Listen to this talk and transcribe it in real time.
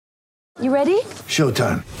You ready?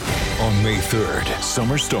 Showtime. On May 3rd,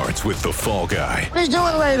 summer starts with The Fall Guy. Let's do it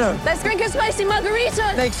later. Let's drink a spicy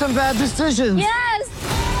margarita. Make some bad decisions. Yes!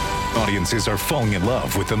 Audiences are falling in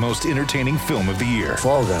love with the most entertaining film of the year.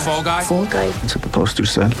 Fall Guy. Fall Guy? Fall Guy. That's what the poster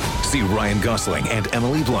said. See Ryan Gosling and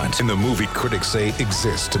Emily Blunt in the movie critics say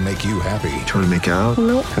exists to make you happy. Trying to make it out?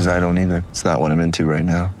 Nope. Because I don't either. It's not what I'm into right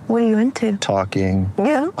now. What are you into? Talking.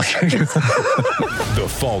 Yeah. The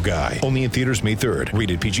Fall Guy. Only in theaters May 3rd.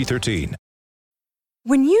 Rated PG-13.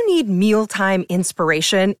 When you need mealtime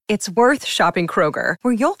inspiration, it's worth shopping Kroger,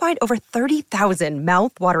 where you'll find over 30,000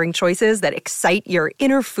 mouth-watering choices that excite your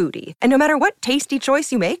inner foodie. And no matter what tasty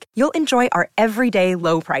choice you make, you'll enjoy our everyday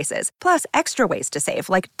low prices, plus extra ways to save,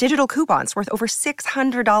 like digital coupons worth over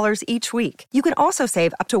 $600 each week. You can also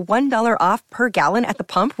save up to $1 off per gallon at the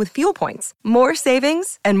pump with fuel points. More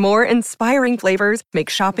savings and more inspiring flavors make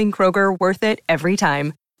shopping Kroger worth it every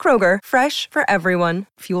time. Kroger, fresh for everyone.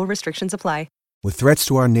 Fuel restrictions apply. With threats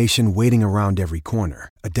to our nation waiting around every corner,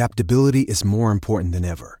 adaptability is more important than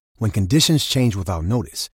ever. When conditions change without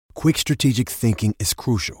notice, quick strategic thinking is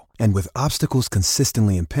crucial. And with obstacles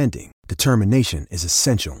consistently impending, determination is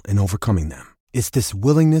essential in overcoming them. It's this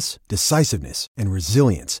willingness, decisiveness, and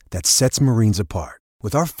resilience that sets Marines apart.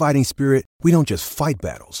 With our fighting spirit, we don't just fight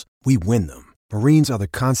battles, we win them. Marines are the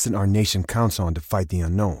constant our nation counts on to fight the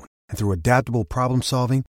unknown. And through adaptable problem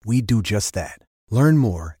solving, we do just that. Learn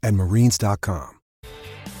more at Marines.com.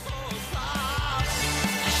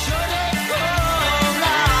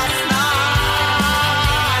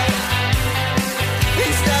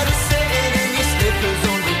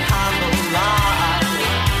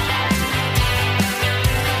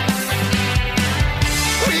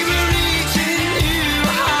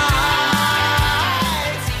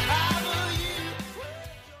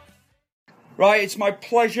 Right, it's my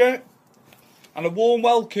pleasure and a warm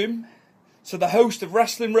welcome to the host of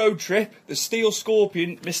Wrestling Road Trip, the Steel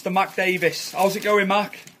Scorpion, Mr. Mac Davis. How's it going,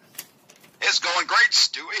 Mac? It's going great,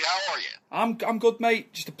 Stewie. How are you? I'm good,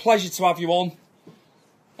 mate. Just a pleasure to have you on.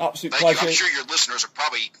 Absolute Thank pleasure. you. I'm sure your listeners are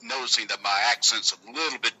probably noticing that my accent's a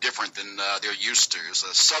little bit different than they're used to. It's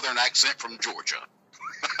a southern accent from Georgia.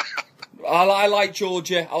 I like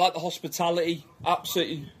Georgia. I like the hospitality.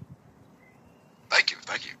 Absolutely. Thank you.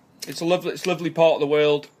 It's a lovely part of the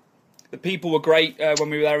world. The people were great when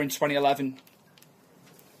we were there in 2011.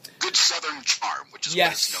 Good southern charm, which is yes,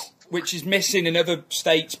 what it's known for. Which is missing in other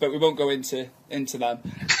states, but we won't go into them.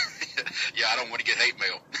 Yeah, I don't want to get hate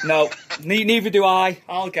mail. No, neither do I.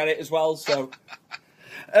 I'll get it as well. So,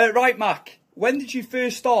 right, Mac. When did you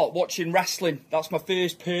first start watching wrestling? That's my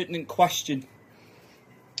first pertinent question.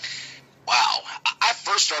 Wow, I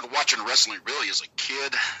first started watching wrestling really as a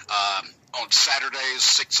kid. On Saturdays,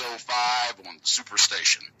 6:05 on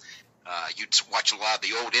Superstation. You'd watch a lot of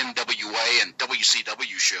the old NWA and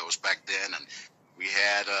WCW shows back then, and we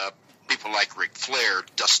had people like Ric Flair,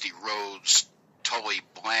 Dusty Rhodes, Tully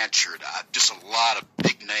Blanchard, just a lot of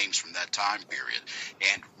big names from that time period.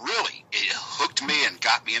 And really, it hooked me and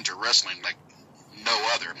got me into wrestling like no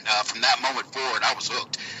other. From that moment forward, I was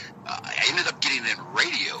hooked. I ended up getting in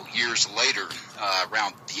radio years later,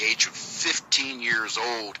 around the age of 15 years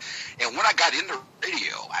old. And when I got into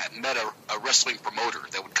radio, I met a wrestling promoter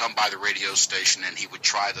that would come by the radio station, and he would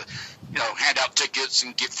try to, hand out tickets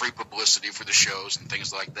and get free publicity for the shows and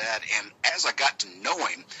things like that. And as I got to know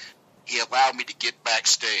him, he allowed me to get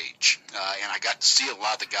backstage, and I got to see a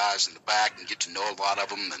lot of the guys in the back and get to know a lot of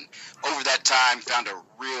them. And over that time, found a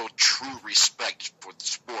real, true respect for the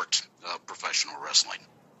sport of professional wrestling.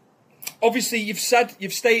 Obviously, you've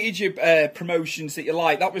stated your promotions that you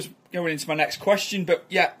like. That was going into my next question. But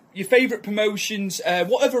yeah, your favourite promotions.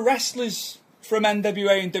 What other wrestlers from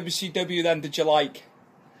NWA and WCW then did you like?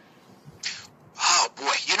 Oh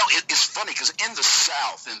boy, it's funny because in the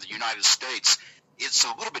South, in the United States, it's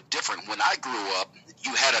a little bit different. When I grew up,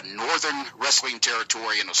 you had a northern wrestling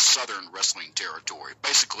territory and a southern wrestling territory.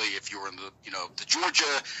 Basically, if you were in the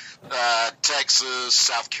Georgia, Texas,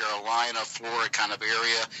 South Carolina, Florida kind of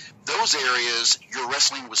area, those areas, your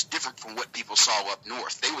wrestling was different from what people saw up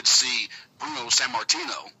north. They would see Bruno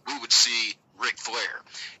Sammartino. We would see Ric Flair.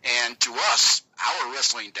 And to us, our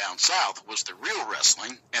wrestling down south was the real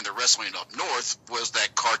wrestling, and the wrestling up north was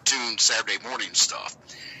that cartoon Saturday morning stuff.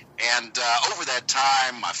 And over that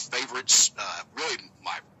time, my favorites, really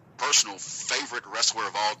my personal favorite wrestler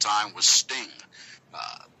of all time was Sting.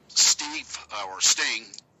 Sting,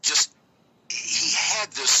 just, he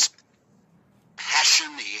had this passion,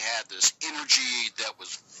 he had this energy that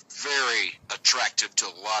was very attractive to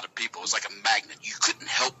a lot of people. It was like a magnet. You couldn't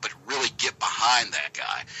help but really get behind that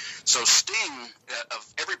guy. So Sting,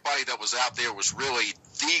 of everybody that was out there, was really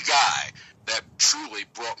the guy that truly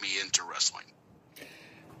brought me into wrestling.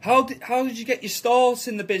 How did you get your start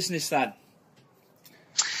in the business then?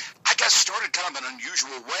 I got started kind of an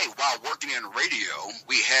unusual way. While working in radio,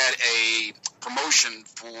 we had a promotion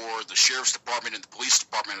for the sheriff's department and the police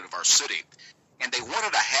department of our city. And they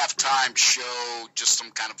wanted a halftime show, just some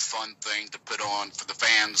kind of fun thing to put on for the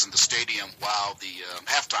fans in the stadium while the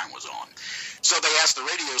halftime was on. So they asked the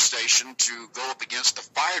radio station to go up against the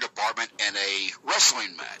fire department in a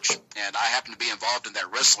wrestling match. And I happened to be involved in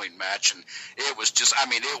that wrestling match. And it was just,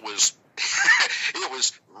 it was it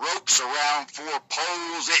was ropes around 4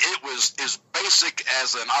 poles. It was as basic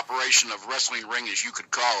as an operation of wrestling ring as you could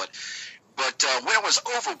call it. But when it was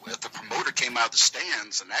over with, the promoter came out of the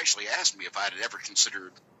stands and actually asked me if I had ever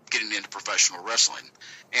considered getting into professional wrestling.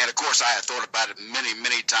 And, of course, I had thought about it many,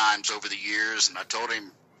 many times over the years, and I told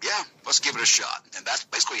him, yeah, let's give it a shot. And that's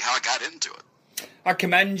basically how I got into it. I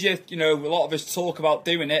commend you. You know, a lot of us talk about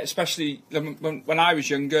doing it, especially when I was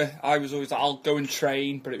younger. I was always like, I'll go and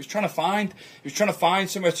train, but it was trying to find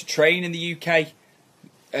somewhere to train in the UK.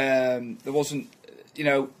 There wasn't,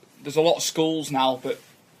 there's a lot of schools now, but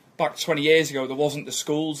back 20 years ago, there wasn't the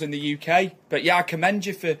schools in the UK. But yeah, I commend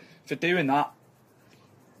you for doing that.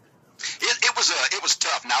 It was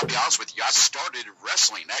tough. Now, I'll be honest with you, I started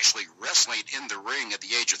wrestling in the ring at the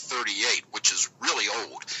age of 38, which is really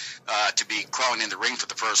old to be crawling in the ring for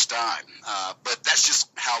the first time. But that's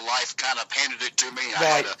just how life kind of handed it to me. Right. I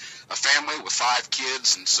had a family with 5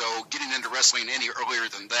 kids, and so getting into wrestling any earlier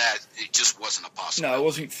than that, it just wasn't a possibility. No, it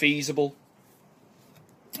wasn't feasible.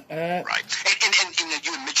 Right. And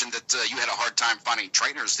you had mentioned that you had a hard time finding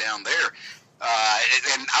trainers down there.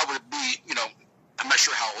 And I would be, I'm not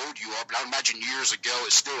sure how old you are, but I would imagine years ago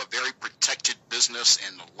it's still a very protected business,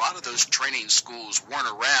 and a lot of those training schools weren't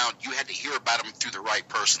around. You had to hear about them through the right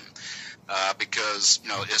person because,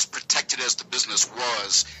 as protected as the business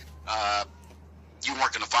was, you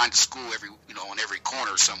weren't going to find a school on every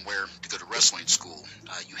corner somewhere to go to wrestling school.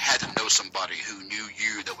 You had to know somebody who knew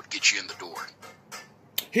you that would get you in the door.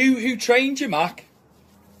 Who trained you, Mac?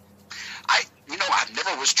 I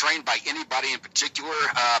never was trained by anybody in particular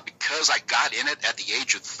because I got in it at the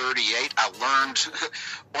age of 38. I learned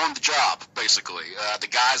on the job, basically. The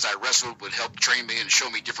guys I wrestled would help train me and show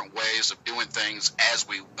me different ways of doing things as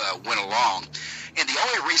we went along. And the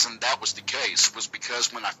only reason that was the case was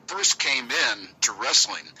because when I first came in to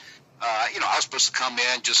wrestling, I was supposed to come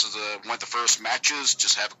in just as one of the first matches,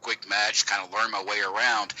 just have a quick match, kind of learn my way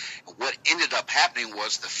around. What ended up happening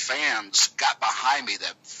was the fans got behind me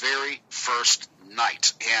that very first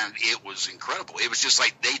night, and it was incredible. It was just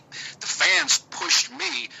like the fans pushed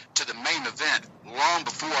me to the main event long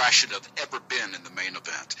before I should have ever been in the main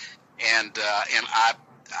event. And I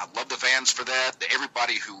love the fans for that.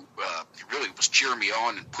 Everybody who really was cheering me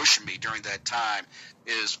on and pushing me during that time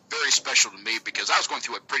is very special to me because I was going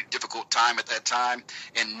through a pretty difficult time at that time,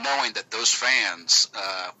 and knowing that those fans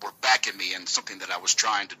were backing me in something that I was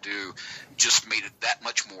trying to do just made it that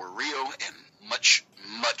much more real and much,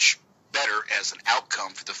 much better as an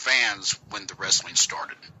outcome for the fans when the wrestling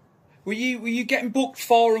started. Were you getting booked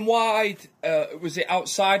far and wide? Was it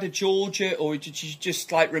outside of Georgia, or did you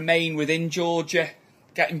just remain within Georgia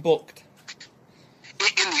getting booked?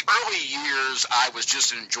 In the early years, I was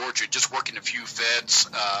just in Georgia, just working a few feds,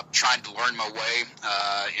 trying to learn my way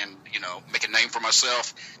and, make a name for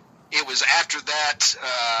myself. It was after that,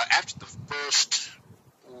 after the first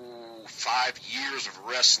 5 years of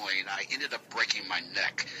wrestling, I ended up breaking my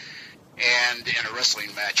neck and in a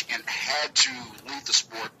wrestling match, and had to leave the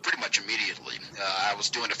sport pretty much immediately. I was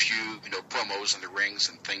doing a few, promos in the rings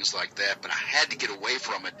and things like that, but I had to get away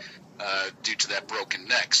from it due to that broken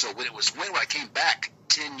neck. So when I came back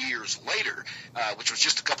 10 years later, which was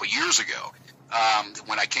just a couple years ago,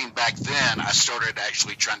 when I came back then, I started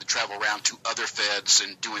actually trying to travel around to other feds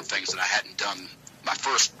and doing things that I hadn't done my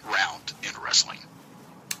first round in wrestling.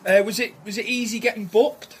 Was it easy getting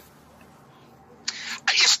booked?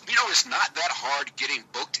 It's not that hard getting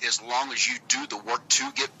booked as long as you do the work to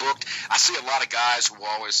get booked. I see a lot of guys who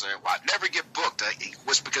always say, well, I never get booked.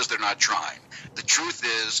 It's because they're not trying. The truth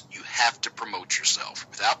is you have to promote yourself.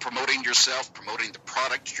 Without promoting yourself, promoting the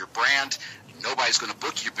product, your brand, nobody's going to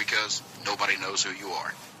book you because nobody knows who you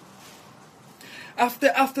are.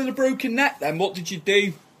 After the broken neck, then, what did you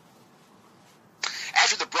do?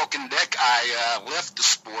 After the broken neck, I left the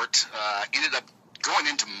sport, ended up going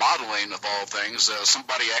into modeling, of all things.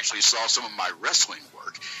 Somebody actually saw some of my wrestling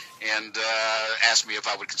work and asked me if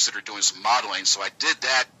I would consider doing some modeling. So I did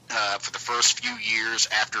that for the first few years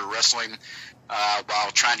after wrestling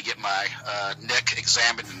while trying to get my neck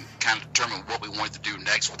examined and kind of determine what we wanted to do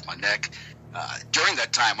next with my neck. During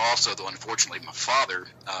that time also, though, unfortunately, my father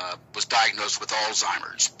was diagnosed with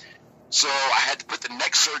Alzheimer's. So I had to put the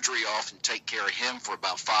neck surgery off and take care of him for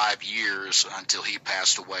about 5 years until he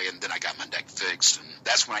passed away, and then I got my neck fixed, and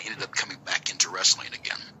that's when I ended up coming back into wrestling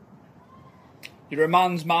again. You're a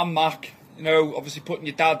man's man, Mac. You know, obviously putting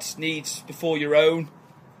your dad's needs before your own.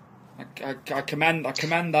 I commend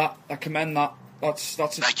that. That's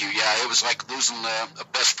Thank you. Yeah, it was like losing a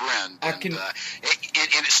best friend. And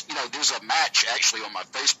it's, you know, there's a match actually on my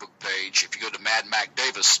Facebook page. If you go to Mad Mac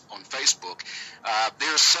Davis on Facebook,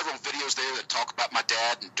 there's several videos there that talk about my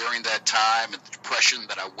dad and during that time and the depression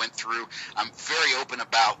that I went through. I'm very open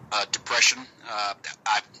about depression.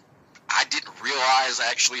 I didn't realize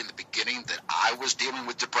actually in the beginning that I was dealing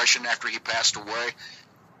with depression after he passed away.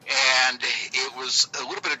 And it was a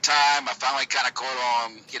little bit of time. I finally kind of caught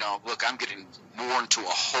on, you know, look, I'm getting more into a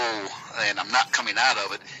hole and I'm not coming out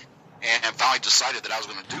of it. And finally decided that I was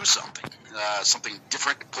going to do something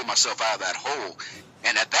different to pull myself out of that hole.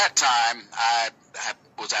 And at that time, I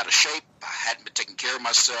was out of shape. I hadn't been taking care of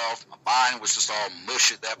myself. My mind was just all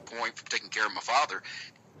mush at that point from taking care of my father.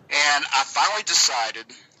 And I finally decided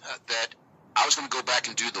that I was going to go back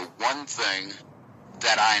and do the one thing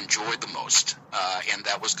that I enjoyed the most, and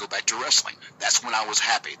that was go back to wrestling. That's when I was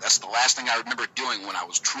happy. That's the last thing I remember doing when I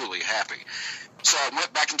was truly happy. So I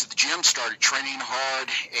went back into the gym, started training hard,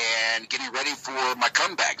 and getting ready for my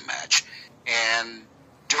comeback match. And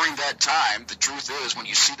during that time, the truth is, when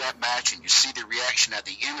you see that match and you see the reaction at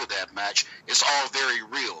the end of that match, it's all very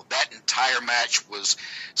real. That entire match was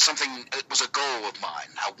something, it was a goal of mine.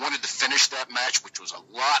 I wanted to finish that match, which was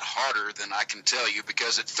a lot harder than I can tell you,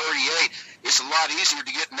 because at 38, it's a lot easier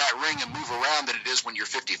to get in that ring and move around than it is when you're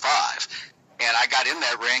 55. And I got in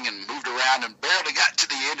that ring and moved around and barely got to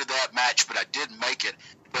the end of that match, but I did make it.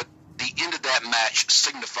 But the end of that match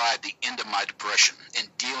signified the end of my depression and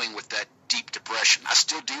dealing with that deep depression. I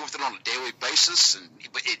still deal with it on a daily basis, and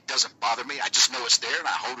it doesn't bother me. I just know it's there, and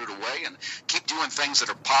I hold it away and keep doing things that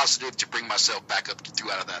are positive to bring myself back up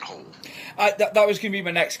out of that hole. That was going to be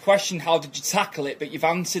my next question. How did you tackle it? But you've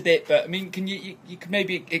answered it. But I mean, can you can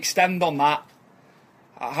maybe extend on that?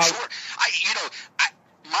 Sure.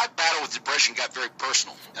 My battle with depression got very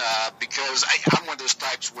personal because I'm one of those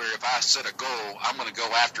types where if I set a goal, I'm going to go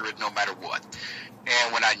after it no matter what.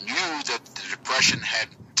 And when I knew that the depression had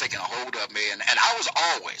taken a hold of me, and I was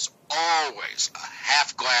always a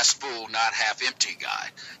half glass full, not half empty guy.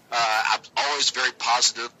 I was always very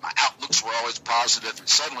positive. My outlooks were always positive, and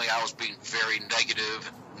suddenly I was being very negative.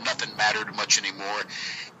 Nothing mattered much anymore.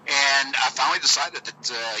 And I finally decided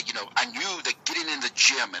that, I knew that getting in the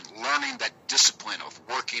gym and learning that discipline of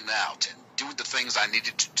working out and doing the things I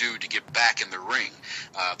needed to do to get back in the ring,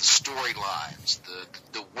 the storylines,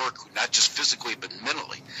 the work, not just physically but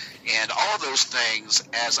mentally, and all those things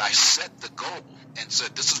as I set the goal and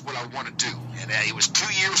said, this is what I want to do. And it was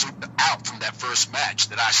 2 years out from that first match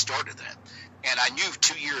that I started that. And I knew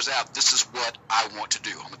 2 years out, this is what I want to do.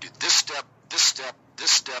 I'm going to do this step, this step, this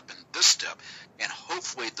step, and this step. And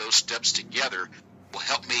hopefully those steps together will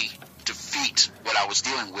help me defeat what I was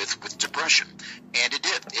dealing with depression. And it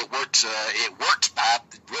did. It worked. I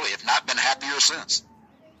really have not been happier since.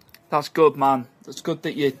 That's good, man. That's good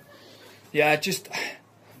that you... Yeah, I just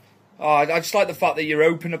like the fact that you're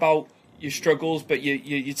open about your struggles, but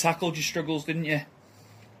you tackled your struggles, didn't you?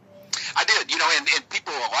 I did, and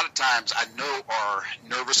people a lot of times I know are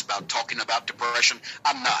nervous about talking about depression.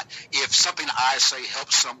 I'm not. If something I say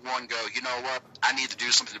helps someone go, you know what, I need to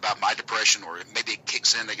do something about my depression, or maybe it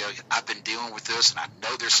kicks in, they go, I've been dealing with this and I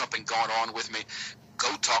know there's something going on with me, go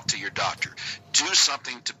talk to your doctor. Do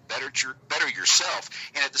something to better yourself.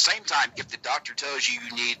 And at the same time, if the doctor tells you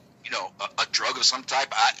you need a drug of some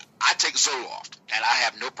type, I take Zoloft, and I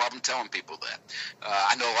have no problem telling people that.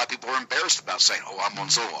 I know a lot of people are embarrassed about saying, oh, I'm on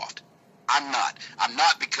Zoloft. I'm not. I'm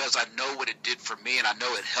not, because I know what it did for me, and I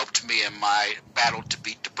know it helped me in my battle to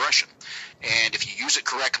beat depression. And if you use it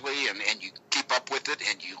correctly and you keep up with it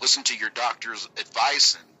and you listen to your doctor's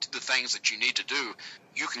advice and do the things that you need to do,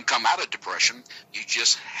 you can come out of depression. You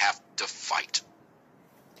just have to fight.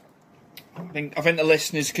 I think the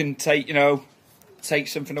listeners can take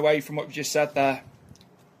something away from what you just said there.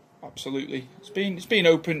 Absolutely. It's been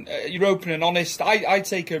open. You're open and honest. I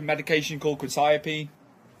take a medication called quetiapine.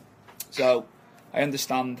 So, I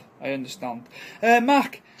understand. Mac? Yeah,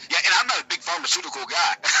 and I'm not a big pharmaceutical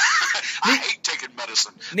guy. I hate taking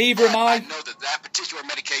medicine. Neither am I. I know that particular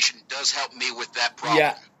medication does help me with that problem.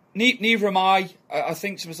 Yeah, neither am I. I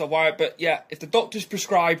think to myself, why? But yeah, if the doctor's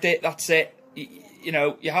prescribed it, that's it.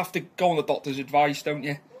 You have to go on the doctor's advice, don't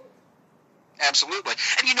you? Absolutely.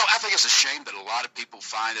 And, I think it's a shame that a lot of people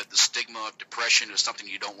find that the stigma of depression is something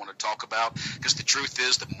you don't want to talk about, because the truth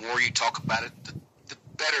is the more you talk about it, the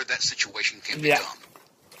better that situation can become.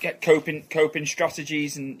 Get coping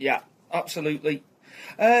strategies, and absolutely.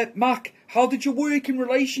 Mac, how did your working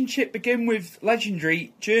relationship begin with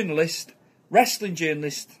legendary wrestling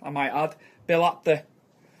journalist, I might add, Bill Apter?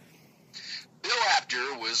 Bill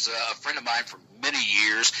Apter was a friend of mine for many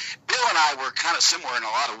years. Bill and I were kind of similar in a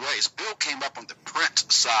lot of ways. Bill came up on the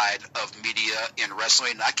print side of media in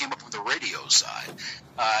wrestling, and I came up on the radio side.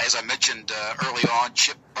 As I mentioned early on,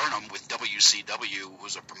 Chip Burnham with WCW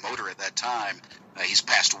was a promoter at that time. He's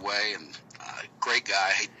passed away, and great guy.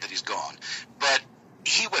 I hate that he's gone. But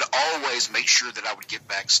he would always make sure that I would get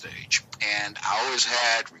backstage. And I always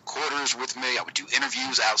had recorders with me. I would do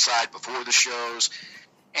interviews outside before the shows.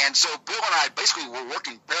 And so Bill and I basically were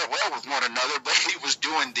working parallel with one another, but he was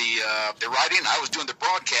doing the writing, I was doing the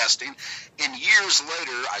broadcasting. And years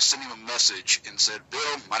later, I sent him a message and said,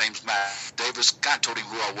 Bill, my name's Matt Davis. Kind of told him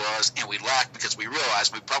who I was, and we laughed because we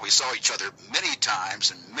realized we probably saw each other many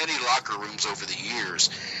times in many locker rooms over the years.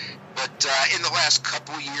 But in the last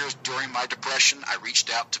couple of years during my depression, I reached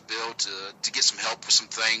out to Bill to get some help with some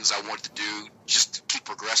things I wanted to do just to keep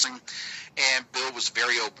progressing. And Bill was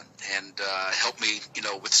very open and helped me,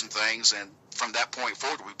 with some things. And from that point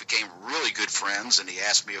forward, we became really good friends. And he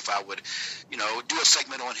asked me if I would, do a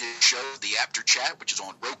segment on his show, The Apter Chat, which is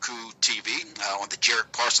on Roku TV on the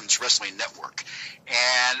Jarrett Parsons Wrestling Network.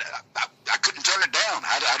 And I couldn't turn it down.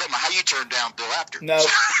 I don't know how you turned down Bill Apter. No,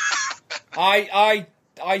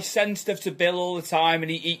 I send stuff to Bill all the time,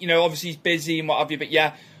 and he obviously he's busy and what have you, but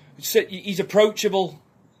he's approachable.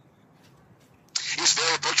 He's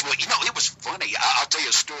very approachable. It was funny. I'll tell you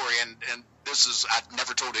a story, and this is, I've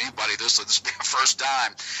never told anybody this, so this will be the first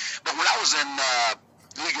time. But when I was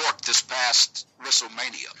in New York this past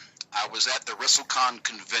WrestleMania, I was at the WrestleCon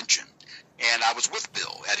convention, and I was with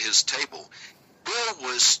Bill at his table. Bill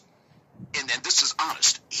was, and this is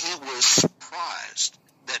honest, he was surprised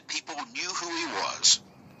that people knew who he was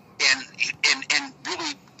and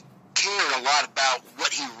really cared a lot about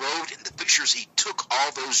what he wrote and the pictures he took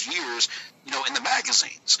all those years, in the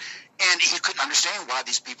magazines. And he couldn't understand why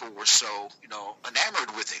these people were so,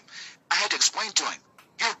 enamored with him. I had to explain to him,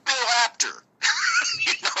 you're Bill Apter.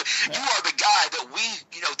 You are the guy that we,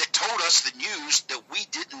 that told us the news that we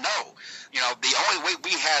didn't know. The only way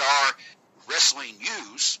we had our wrestling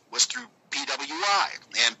news was through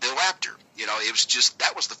PWI and Bill Apter. It was just,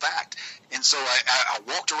 that was the fact. And so I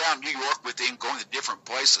walked around New York with him, going to different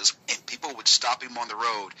places, and people would stop him on the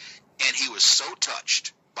road, and he was so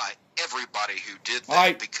touched by everybody who did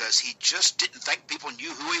that because he just didn't think people knew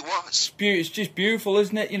who he was. It's just beautiful,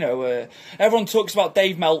 isn't it? Everyone talks about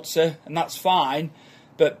Dave Meltzer, and that's fine,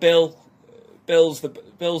 but Bill's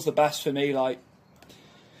the best for me. Bill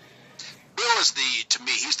is to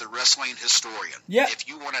me, he's the wrestling historian. Yeah. If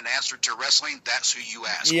you want an answer to wrestling, that's who you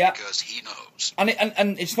ask because he knows. And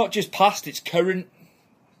it's not just past, it's current.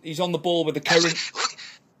 He's on the ball with the current. Look,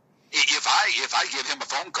 if I give him a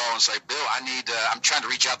phone call and say, Bill, I'm trying to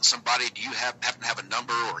reach out to somebody, do you happen to have a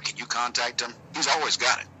number, or can you contact him? He's always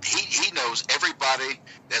got it. He knows everybody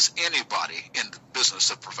that's anybody in the business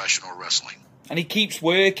of professional wrestling. And he keeps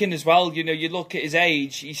working as well. You look at his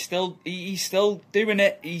age, he's still doing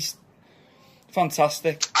it. He's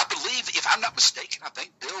fantastic. I believe, if I'm not mistaken, I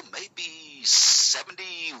think Bill may be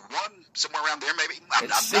 71, somewhere around there, maybe. I'm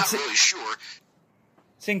not really sure.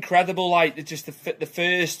 It's incredible. Just the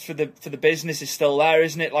first for the business is still there,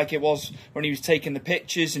 isn't it? Like it was when he was taking the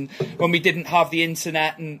pictures, and when we didn't have the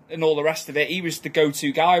internet and all the rest of it. He was the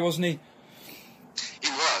go-to guy, wasn't he? He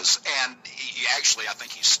was, and actually, I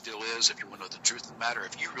think he still is. If you want to know the truth of the matter,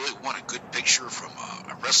 if you really want a good picture from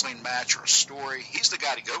a wrestling match or a story, he's the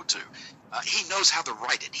guy to go to. He knows how to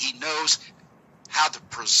write it. He knows how to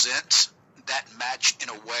present that match in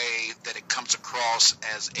a way that it comes across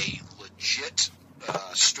as a legit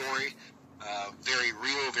story, very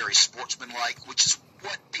real, very sportsmanlike, which is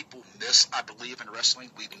what people miss, I believe, in wrestling.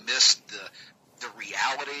 We miss the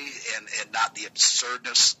reality and not the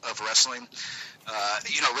absurdness of wrestling.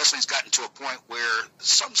 Wrestling's gotten to a point where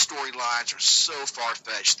some storylines are so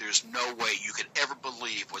far-fetched, there's no way you could ever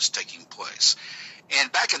believe what's taking place.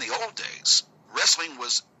 And back in the old days, wrestling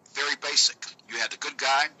was very basic. You had the good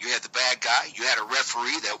guy, you had the bad guy, you had a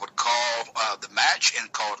referee that would call the match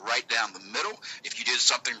and call it right down the middle. If you did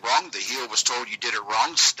something wrong, the heel was told you did it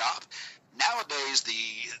wrong, stop. Nowadays,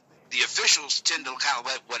 the officials tend to kind of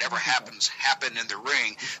let whatever happens happen in the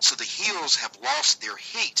ring, so the heels have lost their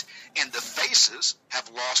heat, and the faces have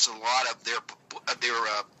lost a lot of their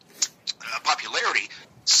popularity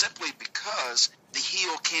simply because the heel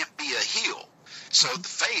heel can't be a heel. So the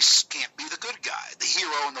face can't be the good guy, the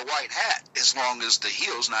hero in the white hat, as long as the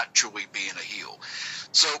heel's not truly being a heel.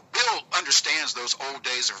 So Bill understands those old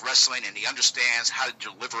days of wrestling, and he understands how to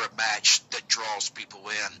deliver a match that draws people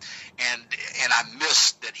in. And I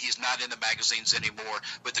miss that he's not in the magazines anymore.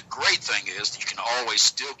 But the great thing is that you can always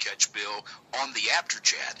still catch Bill on the After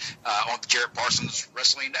Chat on the Jarrett Parsons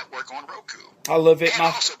Wrestling Network on Roku. I love it, and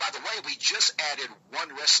man. Also, by the way, we just added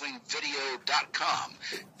OneWrestlingVideo.com,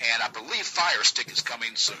 and I believe Fire Stick is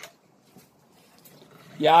coming soon.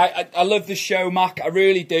 Yeah, I love the show, Mac. I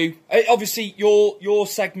really do. Obviously, your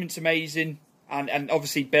segment's amazing, and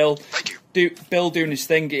obviously Bill. Thank you. Bill doing his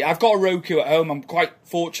thing. I've got a Roku at home. I'm quite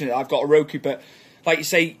fortunate I've got a Roku, but like you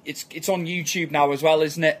say, it's on YouTube now as well,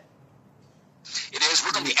 isn't it? It is.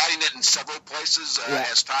 We're going to be adding it in several places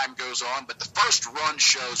as time goes on, but the first run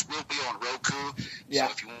shows will be on Roku. Yeah.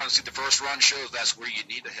 So if you want to see the first run shows, that's where you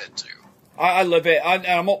need to head to. I love it.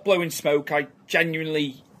 I'm not blowing smoke. I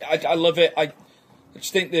genuinely, I love it. I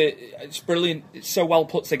just think that it's brilliant. It's so well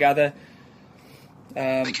put together.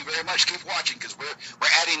 Thank you very much. Keep watching, because we're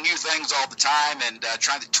adding new things all the time and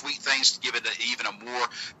trying to tweak things to give it even a more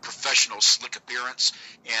professional, slick appearance.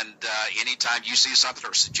 And anytime you see something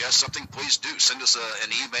or suggest something, please do send us an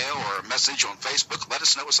email or a message on Facebook. Let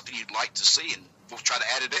us know something you'd like to see, and we'll try to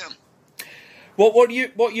add it in. What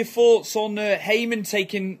are your thoughts on Heyman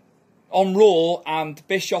taking on Raw and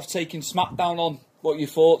Bischoff taking SmackDown on? What are your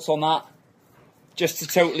thoughts on that? Just to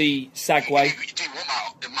totally segue. Do you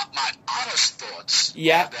want my honest thoughts?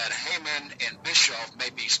 Yeah. That Heyman and Bischoff may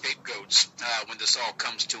be scapegoats when this all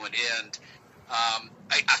comes to an end. I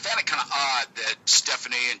found it kind of odd that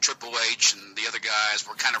Stephanie and Triple H and the other guys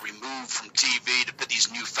were kind of removed from TV to put these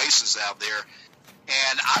new faces out there.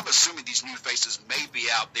 And I'm assuming these new faces may be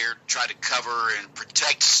out there to try to cover and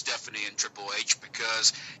protect Stephanie and Triple H,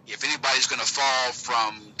 because if anybody's going to fall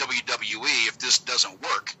from WWE if this doesn't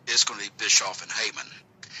work, it's going to be Bischoff and Heyman.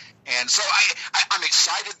 And so I'm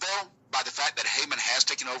excited, though, by the fact that Heyman has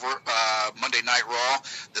taken over Monday Night Raw.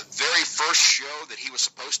 The very first show that he was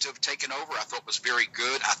supposed to have taken over, I thought was very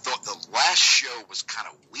good. I thought the last show was kind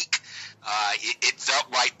of weak. It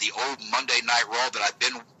felt like the old Monday Night Raw that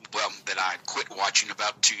I quit watching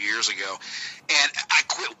about 2 years ago. And I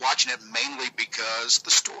quit watching it mainly because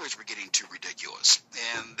the stories were getting too ridiculous.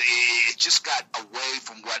 And it just got away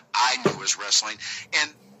from what I knew as wrestling.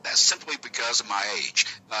 And that's simply because of my age.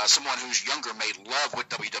 Someone who's younger may love what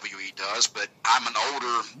WWE does, but I'm an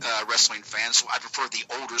older wrestling fan, so I prefer the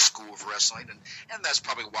older school of wrestling, and that's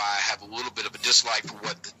probably why I have a little bit of a dislike for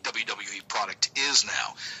what the WWE product is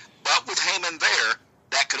now. But with Heyman there,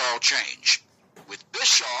 that could all change. With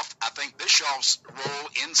Bischoff, I think Bischoff's role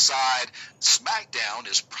inside SmackDown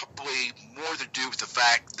is probably more to do with the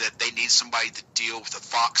fact that they need somebody to deal with the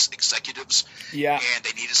Fox executives. Yeah. And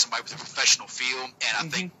they needed somebody with a professional feel, and I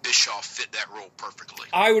think Bischoff fit that role perfectly.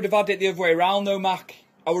 I would have had it the other way around, though, Mac.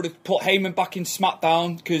 I would have put Heyman back in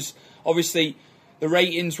SmackDown, because obviously the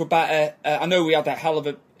ratings were better. I know we had a hell of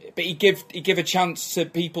a... But he give a chance to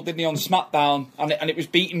people, didn't he, on SmackDown, and it was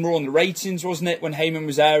beating Raw in the ratings, wasn't it, when Heyman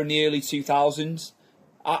was there in the early 2000s?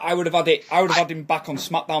 I would have had it. I would have had him back on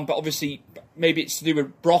SmackDown, but obviously maybe it's to do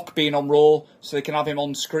with Brock being on Raw, so they can have him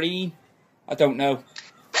on screen. I don't know.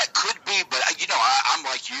 That could be, but I'm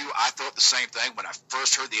like you. I thought the same thing when I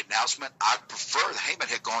first heard the announcement. I prefer that Heyman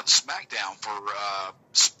had gone to SmackDown for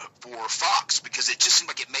Fox, because it just seemed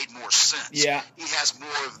like it made more sense. Yeah. He has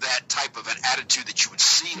more of that type of an attitude that you would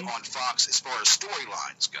see on Fox as far as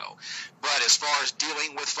storylines go. But as far as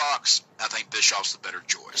dealing with Fox, I think Bischoff's the better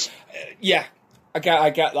choice. Yeah, I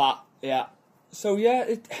get that. Yeah. So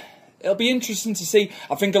yeah, it'll be interesting to see.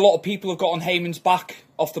 I think a lot of people have got on Heyman's back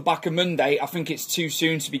off the back of Monday. I think it's too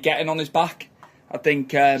soon to be getting on his back. I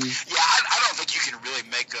think... I don't think you can really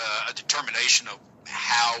make a determination of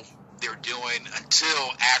how they're doing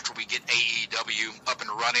until after we get AEW up and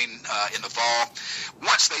running in the fall.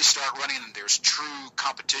 Once they start running and there's true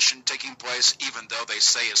competition taking place, even though they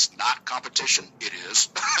say it's not competition, it is.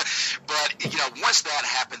 But, once that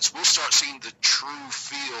happens, we'll start seeing the true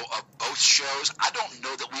feel of both shows. I don't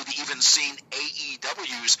know that we've even seen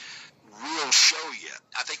AEW's real show yet.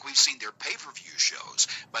 I think we've seen their pay-per-view shows,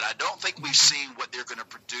 but I don't think we've seen what they're going to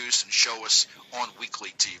produce and show us on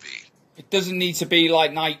weekly TV. It doesn't need to be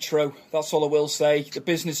like Nitro. That's all I will say. The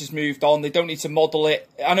business has moved on. They don't need to model it.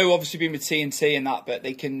 I know, obviously, being with TNT and that, but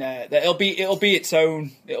they can. It'll be its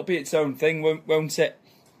own. It'll be its own thing, won't it?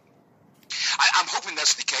 I'm hoping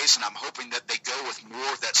that's the case, and I'm hoping that they go with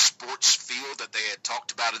more of that sports feel that they had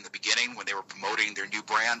talked about in the beginning when they were promoting their new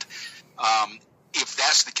brand. if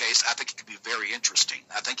that's the case, I think it could be very interesting.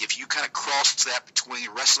 I think if you kind of cross that between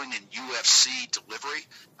wrestling and UFC delivery,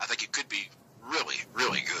 I think it could be really,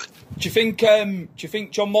 really good. Do you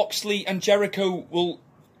think Jon Moxley and Jericho will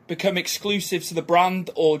become exclusive to the brand,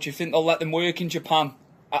 or do you think they'll let them work in Japan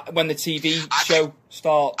when the TV show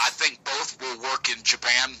starts? I think both will work in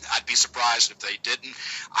Japan. I'd be surprised if they didn't.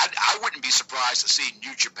 I wouldn't be surprised to see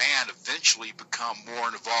New Japan eventually become more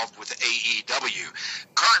involved with AEW.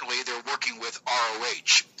 Currently, they're working with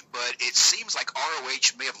ROH, but it seems like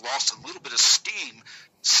ROH may have lost a little bit of steam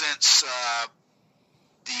since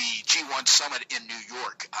the G1 Summit in New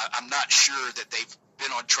York. I'm not sure that they've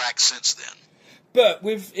been on track since then. But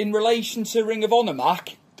in relation to Ring of Honor,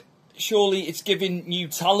 Mac, surely it's giving new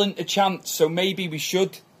talent a chance, so maybe we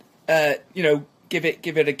should, give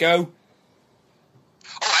it a go.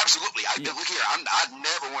 Oh, absolutely. Look here, I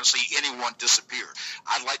never want to see anyone disappear.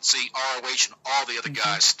 I'd like to see ROH and all the other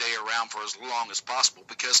guys stay around for as long as possible,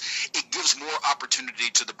 because it gives more opportunity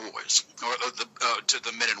to the boys, or to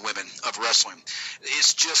the men and women of wrestling.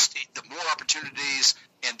 It's just the more opportunities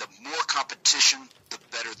and the more competition, the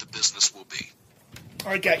better the business will be.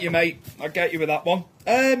 I get you, mate. I get you with that one.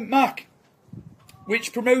 Mark,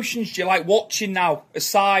 which promotions do you like watching now,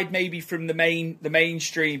 aside maybe from the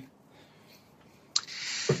mainstream?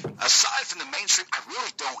 Aside from the mainstream, I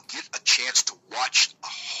really don't get a chance to watch a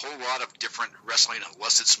whole lot of different wrestling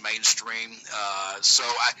unless it's mainstream. So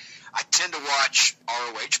I tend to watch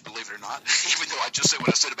ROH, believe it or not. Even though I just said what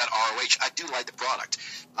I said about ROH, I do like the product.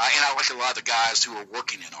 And I like a lot of the guys who are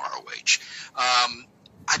working in ROH.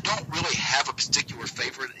 I don't really have a particular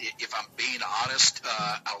favorite, if I'm being honest.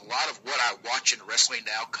 A lot of what I watch in wrestling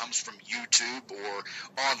now comes from YouTube or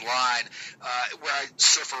online, where I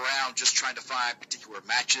surf around just trying to find particular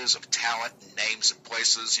matches of talent and names and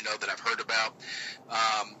places, that I've heard about.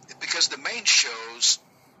 Because the main shows,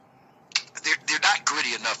 they're not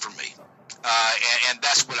gritty enough for me. And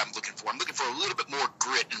that's what I'm looking for. I'm looking for a little bit more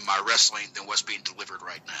grit in my wrestling than what's being delivered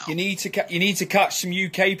right now. You need to catch some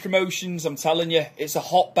UK promotions. I'm telling you, it's a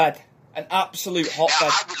hotbed, an absolute hotbed. Now,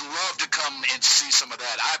 I would love to come and see some of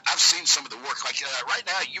that. I've seen some of the work. Like right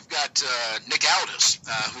now, you've got Nick Aldis,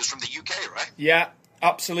 who's from the UK, right? Yeah,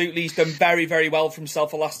 absolutely. He's done very, very well for himself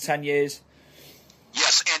the last 10 years.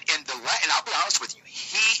 Yes, and I'll be honest with you,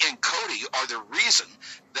 he and Cody are the reason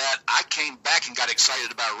that I came back and got excited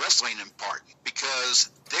about wrestling in part, because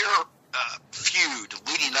their feud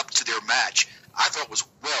leading up to their match, I thought was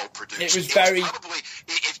well produced. It was very... probably,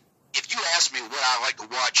 if you ask me what I like to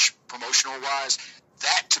watch promotional-wise,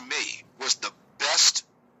 that to me was the best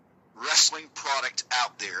wrestling product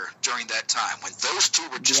out there during that time, when those two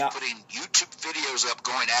were just putting YouTube videos up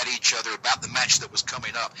going at each other about the match that was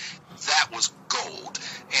coming up. That was gold,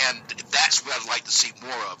 and that's what I'd like to see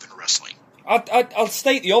more of in wrestling. I'll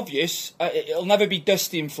state the obvious. It'll never be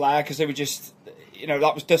Dusty and Flair, because they were just,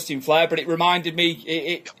 that was Dusty and Flair, but it reminded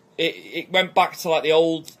me, it went back to like the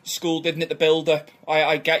old school, didn't it, the build-up.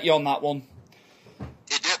 I get you on that one.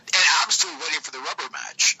 It did, and I'm still waiting for the rubber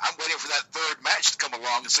match. I'm waiting for that third match to come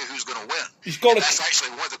along and see who's going to win. That's actually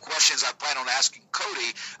one of the questions I plan on asking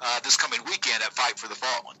Cody this coming weekend at Fight for the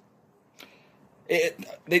Fallen.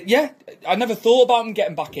 I never thought about them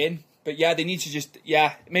getting back in, but they need to just,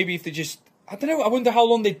 maybe if they just, I don't know, I wonder how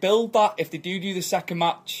long they'd build that if they do the second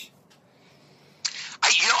match.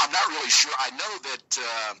 I'm not really sure. I know that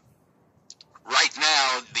right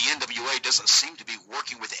now the NWA doesn't seem to be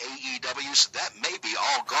working with AEW, so that may be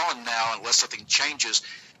all gone now unless something changes.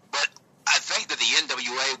 But I think that the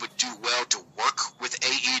NWA would do well to work with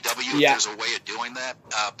AEW if there's a way of doing that,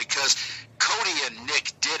 because Cody and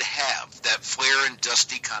Nick did have that Flair and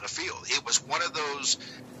Dusty kind of feel. It was one of those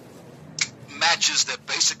matches that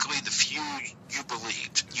basically the feud you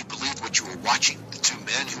believed. You believed what you were watching. The two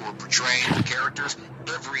men who were portraying the characters,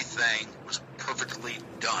 everything was perfectly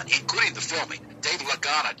done, including the filming. Dave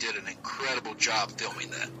Lagana did an incredible job filming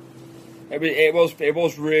that. It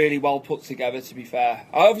was really well put together, to be fair.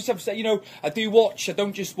 I obviously have to say, I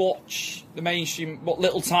don't just watch the mainstream, what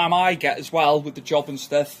little time I get as well with the job and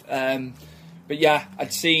stuff. But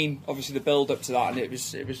I'd seen obviously the build up to that, and it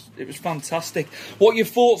was fantastic. What are your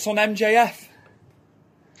thoughts on MJF?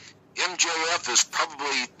 MJF is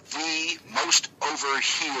probably the most over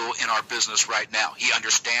heel in our business right now. He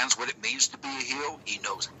understands what it means to be a heel. He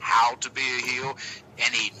knows how to be a heel,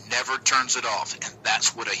 and he never turns it off. And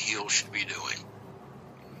that's what a heel should be doing.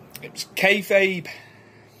 It's kayfabe.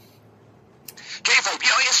 Kayfabe,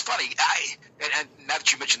 it's funny. And now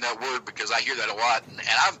that you mentioned that word, because I hear that a lot, and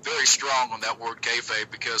I'm very strong on that word kayfabe,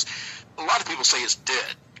 because a lot of people say it's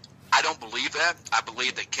dead. I don't believe that. I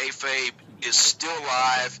believe that kayfabe is still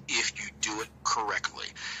alive if you do it correctly.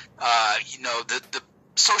 the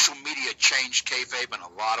social media changed kayfabe in a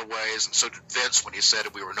lot of ways, and so did Vince when he said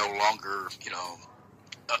that we were no longer,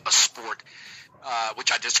 a sport,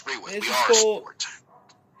 which I disagree with. We are a sport.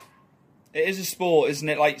 It is a sport, isn't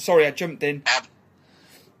it? Like, sorry, I jumped in.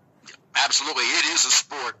 Absolutely, it is a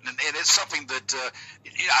sport, and it's something that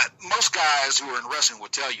most guys who are in wrestling will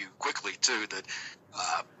tell you quickly too that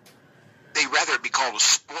they rather it be called a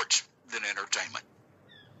sport than entertainment.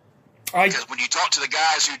 Because when you talk to the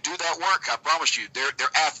guys who do that work, I promise you, they're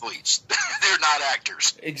athletes. They're not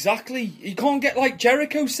actors. Exactly. You can't get, like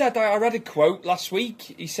Jericho said. I read a quote last week.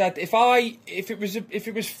 He said, "If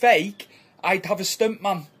it was fake, I'd have a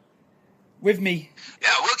stuntman with me." Yeah,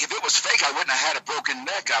 look, if it was fake, I wouldn't have had a broken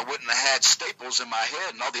neck. I wouldn't have had staples in my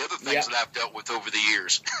head and all the other things that I've dealt with over the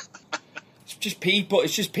years. It's just people.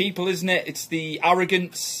 It's just people, isn't it? It's the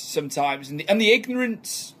arrogance sometimes and the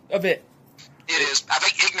ignorance of it. It is. I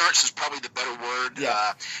think ignorance is probably the better word.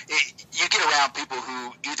 Yeah. You get around people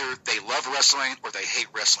who either they love wrestling or they hate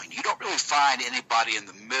wrestling. You don't really find anybody in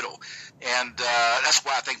the middle. And that's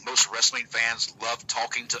why I think most wrestling fans love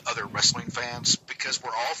talking to other wrestling fans, because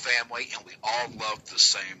we're all family and we all love the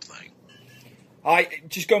same thing.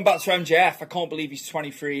 Just going back to MJF, I can't believe he's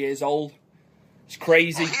 23 years old. It's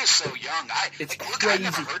crazy. Oh, he is so young. I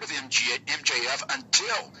never heard of MJF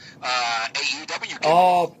until AEW came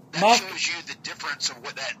along. That shows you the difference of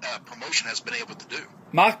what that promotion has been able to do.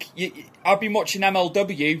 Mark, I've been watching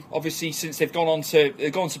MLW obviously since they've gone on to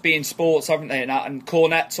beIN Sports, haven't they? And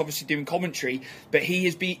Cornette's obviously doing commentary, but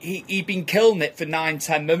he'd been killing it for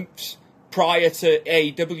 9-10 months prior to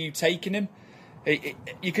AEW taking him.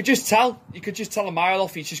 You could just tell a mile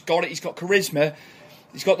off. He's just got it. He's got charisma.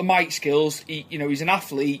 He's got the mic skills. He's an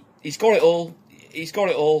athlete. He's got it all. He's got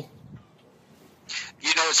it all.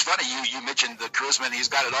 It's funny you mentioned the charisma, and he's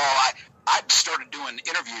got it all. I started doing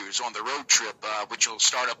interviews on the road trip, which will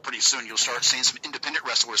start up pretty soon. You'll start seeing some independent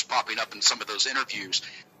wrestlers popping up in some of those interviews.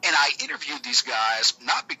 And I interviewed these guys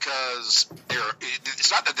not because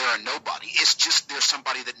it's not that they're a nobody. It's just they're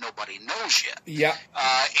somebody that nobody knows yet. Yeah.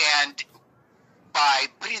 And by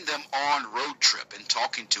putting them on road trip and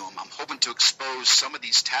talking to them, I'm hoping to expose some of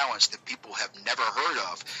these talents that people have never heard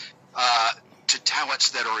of to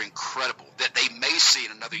talents that are incredible, that they may see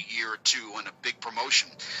in another year or two in a big promotion.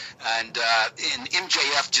 And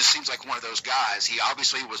MJF just seems like one of those guys. He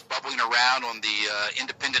obviously was bubbling around on the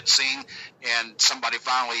independent scene, and somebody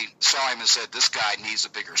finally saw him and said, this guy needs a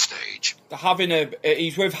bigger stage.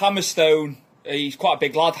 He's with Hammerstone. He's quite a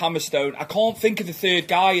big lad, Hammerstone. I can't think of the third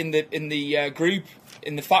guy in the group,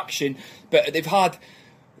 in the faction, but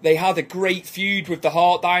they had a great feud with the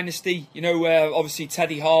Hart Dynasty. Obviously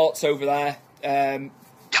Teddy Hart's over there.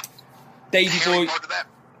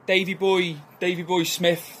 Davey Boy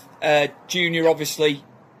Smith Jr. obviously,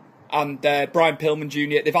 and Brian Pillman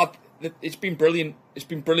Jr. It's been brilliant. It's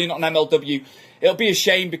been brilliant on MLW. It'll be a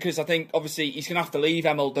shame because I think obviously he's going to have to leave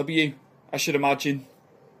MLW, I should imagine.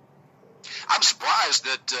 I'm surprised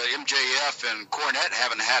that MJF and Cornette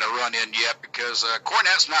haven't had a run-in yet, because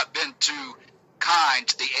Cornette's not been too kind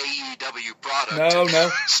to the AEW product.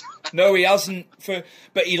 No, he hasn't.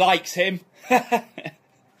 But he likes him. Yeah,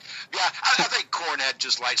 I think Cornette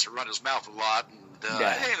just likes to run his mouth a lot,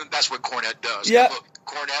 and that's what Cornette does. Yeah. Look,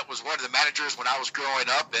 Cornette was one of the managers when I was growing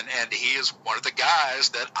up, and he is one of the guys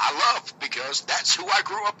that I love because that's who I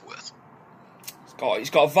grew up with.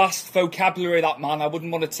 He's got a vast vocabulary, that man. I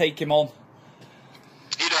wouldn't want to take him on.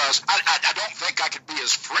 He does. I don't think I could be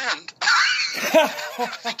his friend. I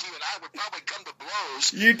think you and I would probably come to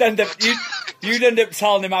blows. You'd end up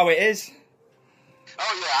telling him how it is.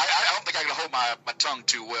 Oh yeah, I don't think I can hold my tongue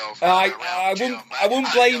too well. I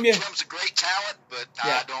wouldn't blame you. Jim's a great talent, but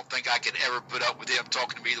I don't think I could ever put up with him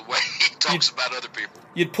talking to me the way he talks about other people.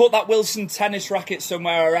 You'd put that Wilson tennis racket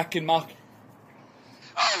somewhere, I reckon, Mark.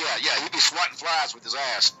 Oh yeah, he'd be swatting flies with his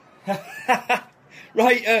ass.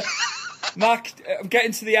 Right, Mark, I'm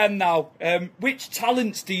getting to the end now. Which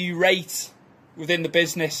talents do you rate within the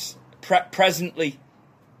business presently?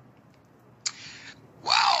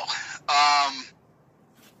 Wow.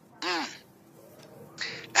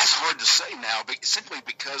 That's hard to say now, but simply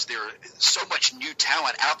because there's so much new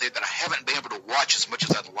talent out there that I haven't been able to watch as much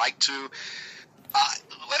as I'd like to.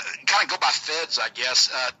 Kind of go by feds, I guess.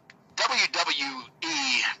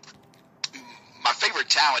 WWE, my favorite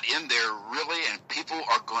talent in there, really, and people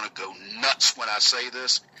are going to go nuts when I say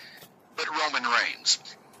this, but Roman Reigns.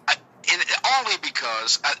 Only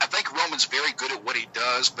because I think Roman's very good at what he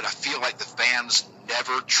does, but I feel like the fans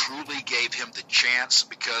never truly gave him the chance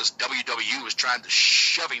because WWE was trying to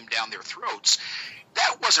shove him down their throats.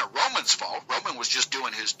 That wasn't Roman's fault. Roman was just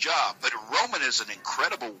doing his job. But Roman is an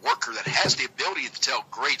incredible worker that has the ability to tell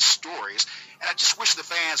great stories. And I just wish the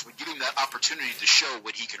fans would give him that opportunity to show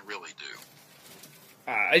what he can really do.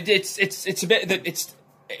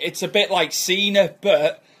 It's a bit like Cena,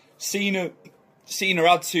 but Cena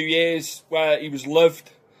had 2 years where he was loved,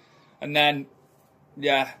 and then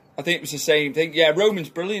I think it was the same thing. Yeah, Roman's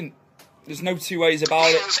brilliant. There's no two ways about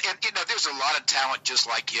it. And, there's a lot of talent just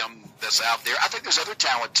like him that's out there. I think there's other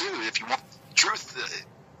talent too. If you want truth,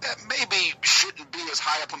 that maybe shouldn't be as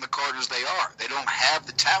high up on the card as they are. They don't have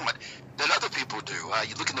the talent that other people do.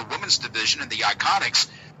 You look in the women's division and the Iconics.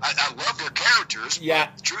 I love their characters. Yeah.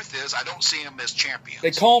 But the truth is, I don't see them as champions.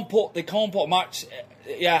 They can't put a match.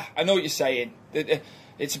 Yeah, I know what you're saying.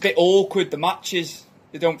 It's a bit awkward. The matches,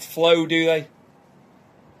 they don't flow, do they?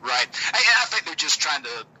 Right. I think they're just trying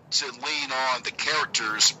to lean on the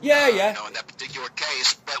characters. Yeah. In that particular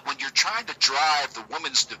case. But when you're trying to drive the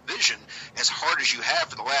women's division as hard as you have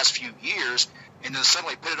for the last few years, and then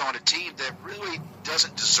suddenly put it on a team that really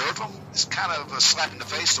doesn't deserve them, it's kind of a slap in the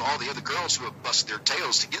face to all the other girls who have busted their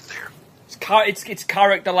tails to get there. It's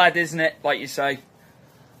character-led, isn't it? Like you say.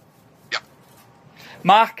 Yep.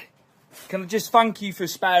 Mark, can I just thank you for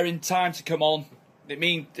sparing time to come on? It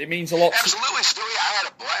means a lot. Absolutely, Stewie. I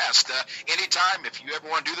had a blast. Anytime, if you ever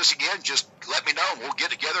want to do this again, just let me know, and we'll get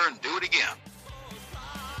together and do it again.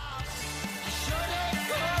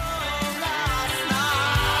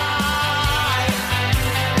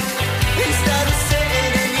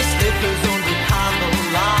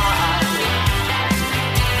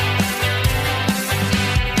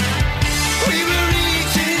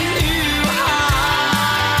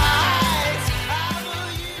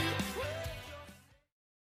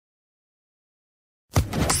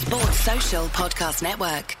 Sports Social Podcast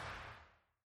Network.